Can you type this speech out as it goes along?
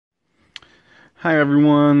Hi,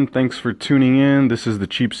 everyone. Thanks for tuning in. This is the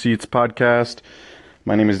Cheap Seats podcast.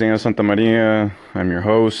 My name is Daniel Santamaria. I'm your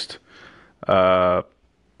host. Uh,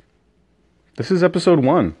 this is episode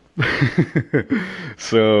 1.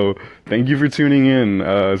 So, thank you for tuning in.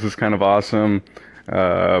 This is kind of awesome.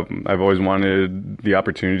 I've always wanted the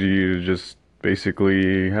opportunity to just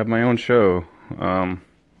basically have my own show. I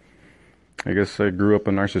guess I grew up a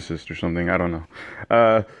narcissist or something. I don't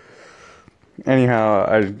know. Anyhow,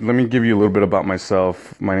 let me give you a little bit about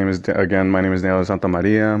myself. My name is Daniel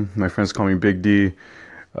Santamaria. My friends call me Big D.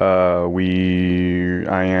 I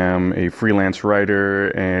am a freelance writer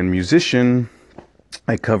and musician.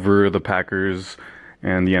 I cover the Packers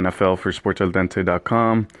and the NFL for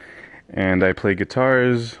SportsAldente.com, and I play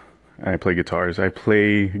guitars. I play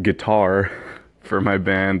guitar for my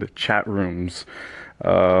band Chat Rooms.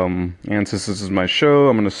 And since this is my show,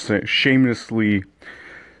 I'm gonna shamelessly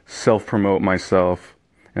self-promote myself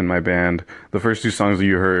and my band. The first 2 songs that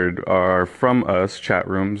you heard are from us, Chat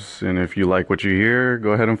Rooms, and if you like what you hear,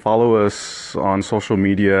 go ahead and follow us on social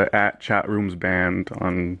media at Chat Rooms Band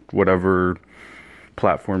on whatever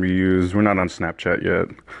platform you use. We're not on Snapchat yet.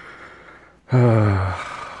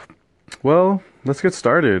 Well, let's get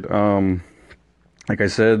started. Like I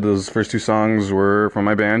said, those first 2 songs were from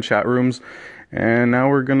my band, Chat Rooms. And now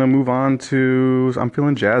we're going to move on to I'm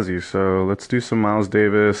Feeling Jazzy. So let's do some Miles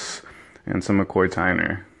Davis and some McCoy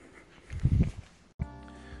Tyner.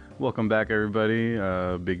 Welcome back, everybody.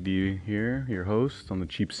 Big D here, your host on the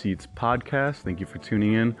Cheap Seats podcast. Thank you for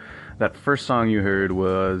tuning in. That first song you heard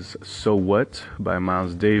was So What by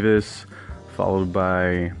Miles Davis, followed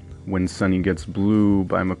by When Sunny Gets Blue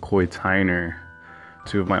by McCoy Tyner.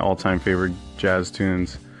 2 of my all-time favorite jazz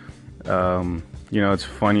tunes. It's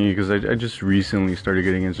funny because I just recently started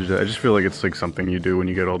getting into jazz. I just feel like it's like something you do when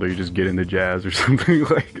you get older. You just get into jazz or something.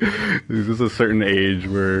 Like, there's just a certain age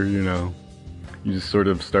where, you just sort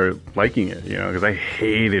of start liking it, because I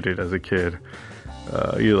hated it as a kid.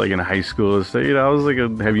 Like in high school, I was like a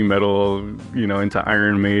heavy metal, into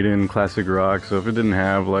Iron Maiden, classic rock. So if it didn't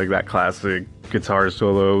have like that classic guitar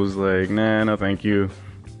solo, it was like, nah, no thank you.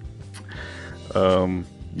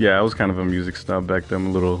 Yeah, I was kind of a music snob back then. I'm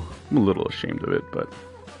a little ashamed of it, but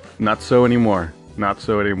not so anymore.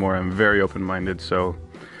 I'm very open-minded. So,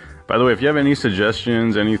 by the way, if you have any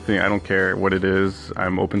suggestions, anything, I don't care what it is.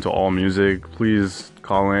 I'm open to all music. Please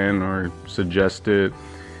call in or suggest it.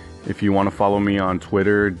 If you want to follow me on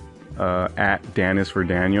Twitter, at Danis for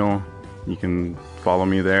Daniel, you can follow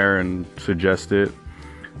me there and suggest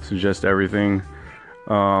everything.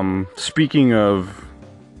 Speaking of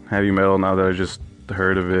heavy metal, now that I just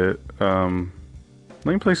heard of it,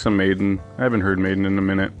 let me play some Maiden. I haven't heard Maiden in a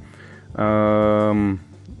minute.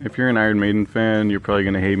 If you're an Iron Maiden fan, you're probably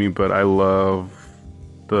gonna hate me, but I love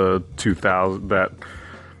the 3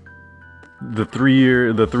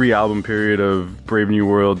 album period of Brave New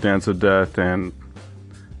World, Dance of Death, and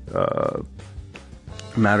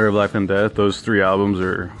Matter of Life and Death. Those 3 albums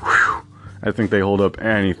are, I think they hold up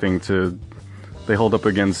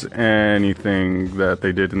against anything that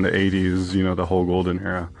they did in the 80s, the whole golden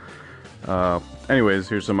era. Anyways,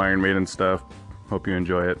 here's some Iron Maiden stuff. Hope you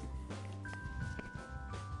enjoy it.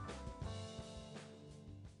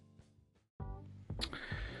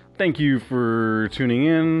 Thank you for tuning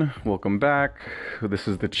in. Welcome back. This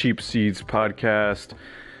is the Cheap Seats podcast,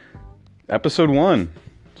 episode 1.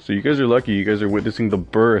 So you guys are lucky. You guys are witnessing the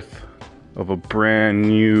birth of a brand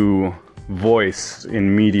new voice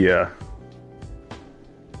in media.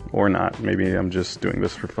 Or not. Maybe I'm just doing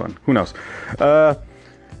this for fun. Who knows?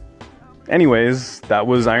 Anyways, that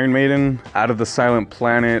was Iron Maiden, Out of the Silent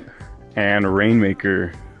Planet, and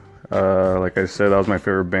Rainmaker. Like I said, that was my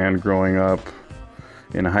favorite band growing up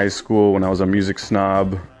in high school when I was a music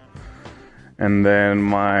snob. And then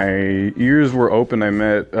my ears were open. I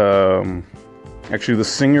met actually the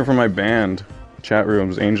singer for my band, Chat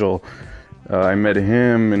Rooms, Angel. I met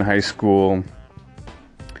him in high school.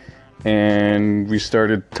 And we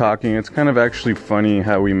started talking. It's kind of actually funny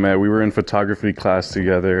how we met. We were in photography class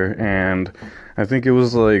together, and I think it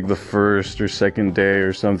was like the first or second day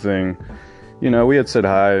or something. We had said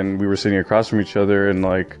hi, and we were sitting across from each other, and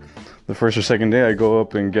like the first or second day, I go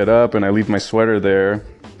up and get up, and I leave my sweater there.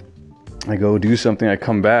 I go do something, I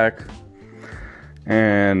come back,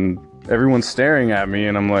 and everyone's staring at me,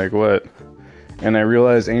 and I'm like, what? And I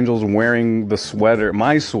realize Angel's wearing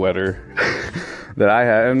my sweater, that I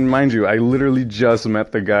had, and mind you, I literally just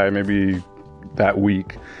met the guy maybe that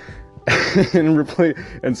week,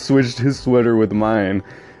 and switched his sweater with mine,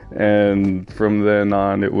 and from then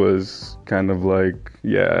on it was kind of like,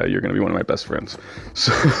 yeah, you're gonna be one of my best friends.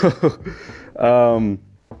 So,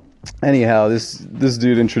 Anyhow, this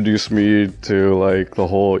dude introduced me to like the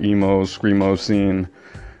whole emo screamo scene.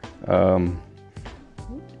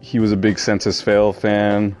 He was a big Senses Fail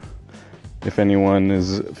fan, if anyone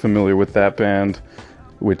is familiar with that band,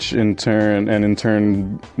 which in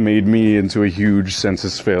turn made me into a huge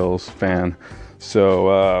Senses Fails fan.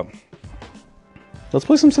 So let's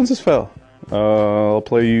play some Senses Fail. I'll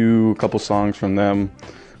play you a couple songs from them.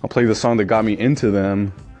 I'll play the song that got me into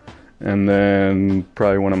them, and then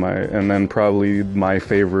probably my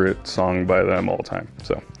favorite song by them all time.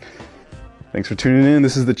 So thanks for tuning in.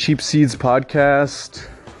 This is the Cheap Seeds podcast,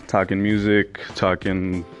 talking music,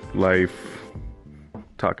 talking life,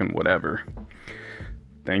 talking whatever.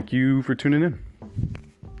 Thank you for tuning in.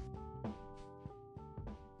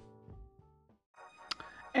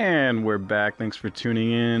 And we're back. Thanks for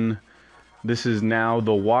tuning in. This is now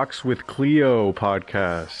the Walks with Cleo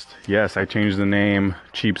podcast. Yes, I changed the name.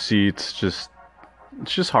 Cheap Seats. It's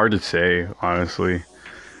just hard to say, honestly.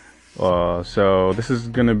 So this is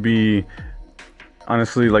gonna be,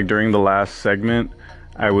 honestly, like during the last segment,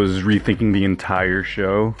 I was rethinking the entire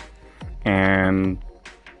show, and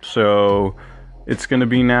so it's gonna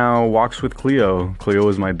be now Walks with Cleo. Cleo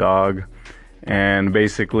is my dog, and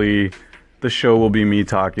basically the show will be me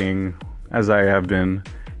talking as I have been,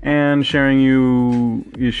 and sharing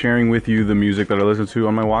with you the music that I listen to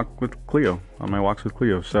on my walks with Cleo.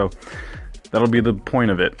 So that'll be the point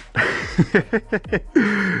of it.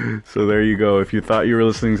 So there you go. If you thought you were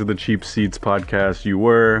listening to the Cheap Seats podcast, you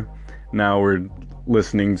were. Now we're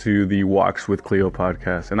listening to the Walks with Cleo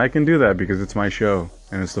podcast, and I can do that because it's my show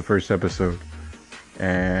and it's the first episode.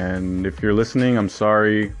 And if you're listening, I'm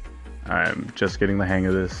sorry. I'm just getting the hang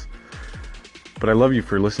of this, but I love you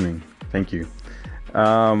for listening. Thank you.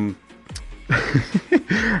 I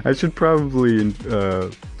should probably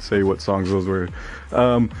say what songs those were.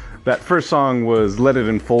 That first song was Let It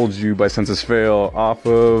Enfold You by Senses Fail off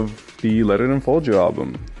of the Let It Enfold You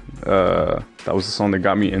album. That was the song that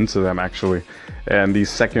got me into them, actually. And the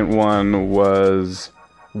second one was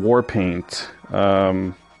Warpaint.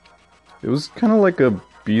 It was kind of like a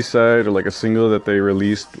B-side or like a single that they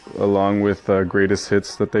released along with greatest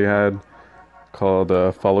hits that they had, called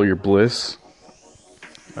Follow Your Bliss.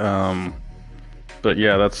 But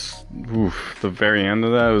yeah, that's the very end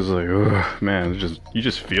of that was like, man, you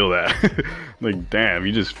just feel that. Like, damn,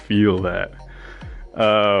 you just feel that.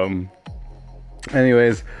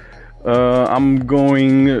 Anyways, I'm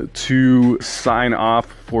going to sign off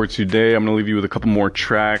for today. I'm gonna leave you with a couple more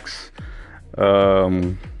tracks.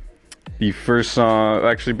 The first song,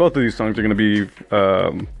 actually both of these songs are gonna be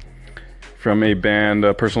from a band,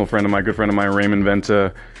 a personal friend of mine, good friend of mine, Raymond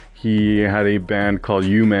Venta. He had a band called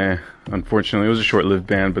Yume. Unfortunately, it was a short-lived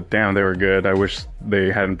band, but damn, they were good. I wish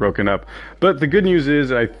they hadn't broken up. But the good news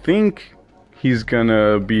is, I think he's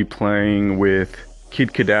gonna be playing with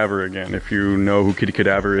Kid Cadaver again. If you know who Kid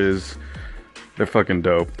Cadaver is, they're fucking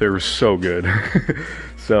dope. They were so good.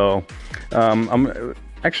 So, I'm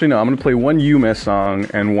gonna play one Yume song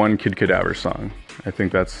and one Kid Cadaver song. I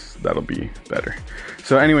think that'll be better.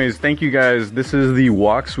 So anyways, thank you guys. This is the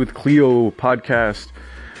Walks with Cleo podcast.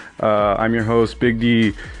 I'm your host, Big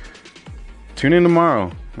D. Tune in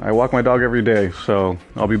tomorrow. I walk my dog every day, so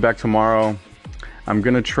I'll be back tomorrow. I'm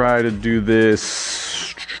gonna try to do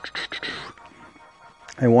this.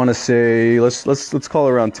 I want to say let's call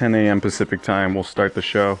it around 10 a.m. Pacific time. We'll start the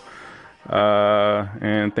show.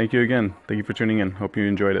 And thank you again. Thank you for tuning in. Hope you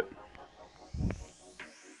enjoyed it.